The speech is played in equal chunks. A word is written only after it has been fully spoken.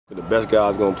The best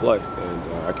guy's going to play,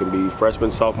 and I can be freshman,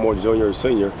 sophomore, junior, or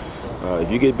senior. If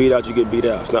you get beat out, you get beat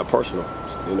out. It's not personal.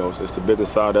 It's the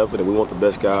business side of it, and we want the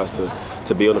best guys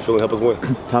to be on the field and help us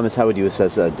win. Thomas, how would you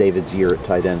assess David's year at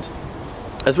tight end?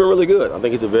 It's been really good. I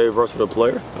think he's a very versatile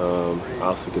player.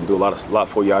 Also can do a lot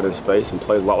for you out in space and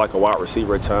plays a lot like a wide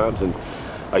receiver at times. And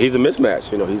he's a mismatch.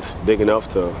 He's big enough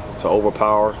to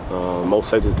overpower. Most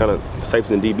safeties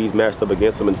and DBs matched up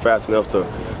against him, and fast enough to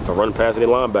run past any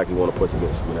linebacker you want to put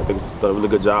against him. I think he's done a really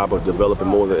good job of developing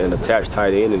more as an attached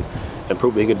tight end and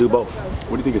proving he can do both.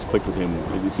 What do you think has clicked with him?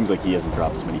 It seems like he hasn't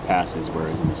dropped as many passes,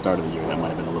 whereas in the start of the year that might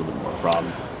have been a little bit more of a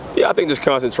problem. Yeah, I think just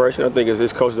concentration. I think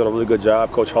his coach has done a really good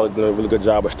job. Coach Harley's done a really good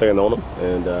job of staying on him.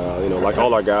 And, like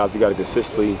all our guys, you got to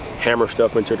consistently hammer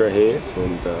stuff into their heads.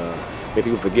 And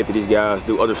maybe people forget that these guys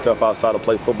do other stuff outside of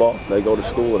play football. They go to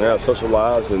school and have social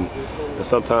lives. And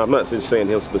sometimes, I'm not just saying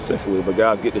him specifically, but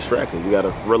guys get distracted. You got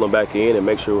to reel them back in and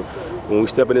make sure when we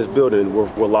step in this building,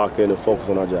 we're locked in and focused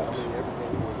on our jobs.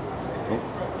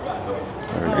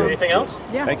 Anything else?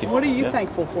 Yeah. Thank you. What are you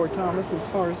thankful for, Thomas, as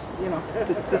far as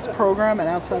this program and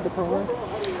outside the program?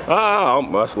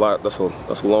 That's a lot. That's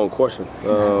a long question.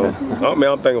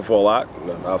 I'm thankful for a lot.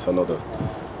 Obviously, I know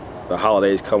the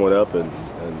holidays coming up,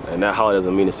 and that holiday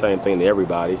doesn't mean the same thing to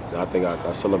everybody. I think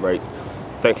I celebrate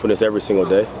thankfulness every single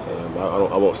day.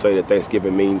 I won't say that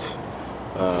Thanksgiving means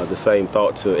the same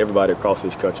thought to everybody across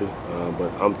this country,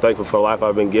 but I'm thankful for the life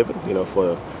I've been given.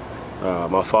 For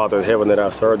my Father in heaven that I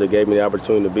serve, that gave me the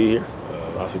opportunity to be here.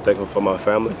 I'm also thankful for my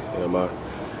family,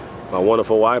 my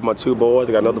wonderful wife, my 2 boys.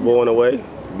 I got another boy on the way.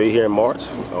 Be here in March.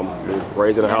 I'm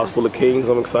raised in a house full of kings.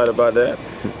 I'm excited about that,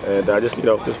 and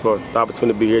just for the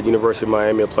opportunity to be here at the University of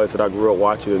Miami, a place that I grew up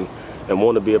watching and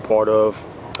wanted to be a part of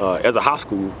as a high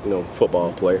school,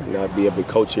 football player, and I'd be able to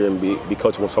coach here and be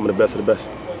coaching with some of the best of the best.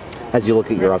 As you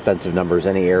look at your offensive numbers,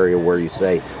 any area where you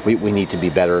say we need to be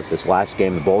better this last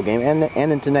game, the bowl game,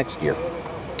 and into next year?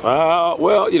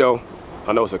 Well,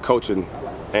 I know it's a coaching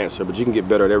answer, but you can get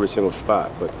better at every single spot.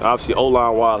 But obviously,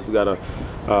 O-line wise, we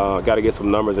gotta get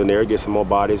some numbers in there, get some more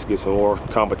bodies, get some more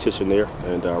competition there,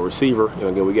 and receiver.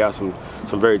 Again, we got some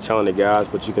very talented guys,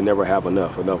 but you can never have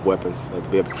enough weapons to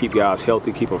be able to keep guys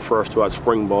healthy, keep them fresh throughout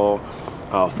spring ball.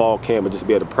 Fall camp, and just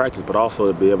be able to practice, but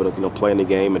also to be able to play in the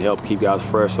game and help keep guys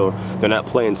fresh, so they're not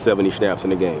playing 70 snaps in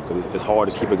the game, because it's hard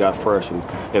to keep a guy fresh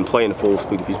and playing full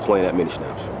speed if he's playing that many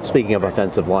snaps. Speaking of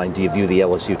offensive line, do you view the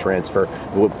LSU transfer,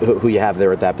 who you have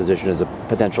there at that position, as a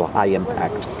potential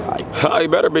high-impact guy? He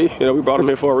better be. We brought him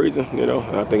in for a reason.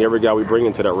 I think every guy we bring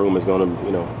into that room is going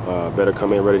to, better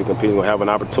come in ready to compete. He's going to have an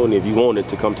opportunity, if you want it,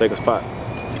 to come take a spot.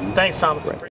 Thanks, Thomas. Right.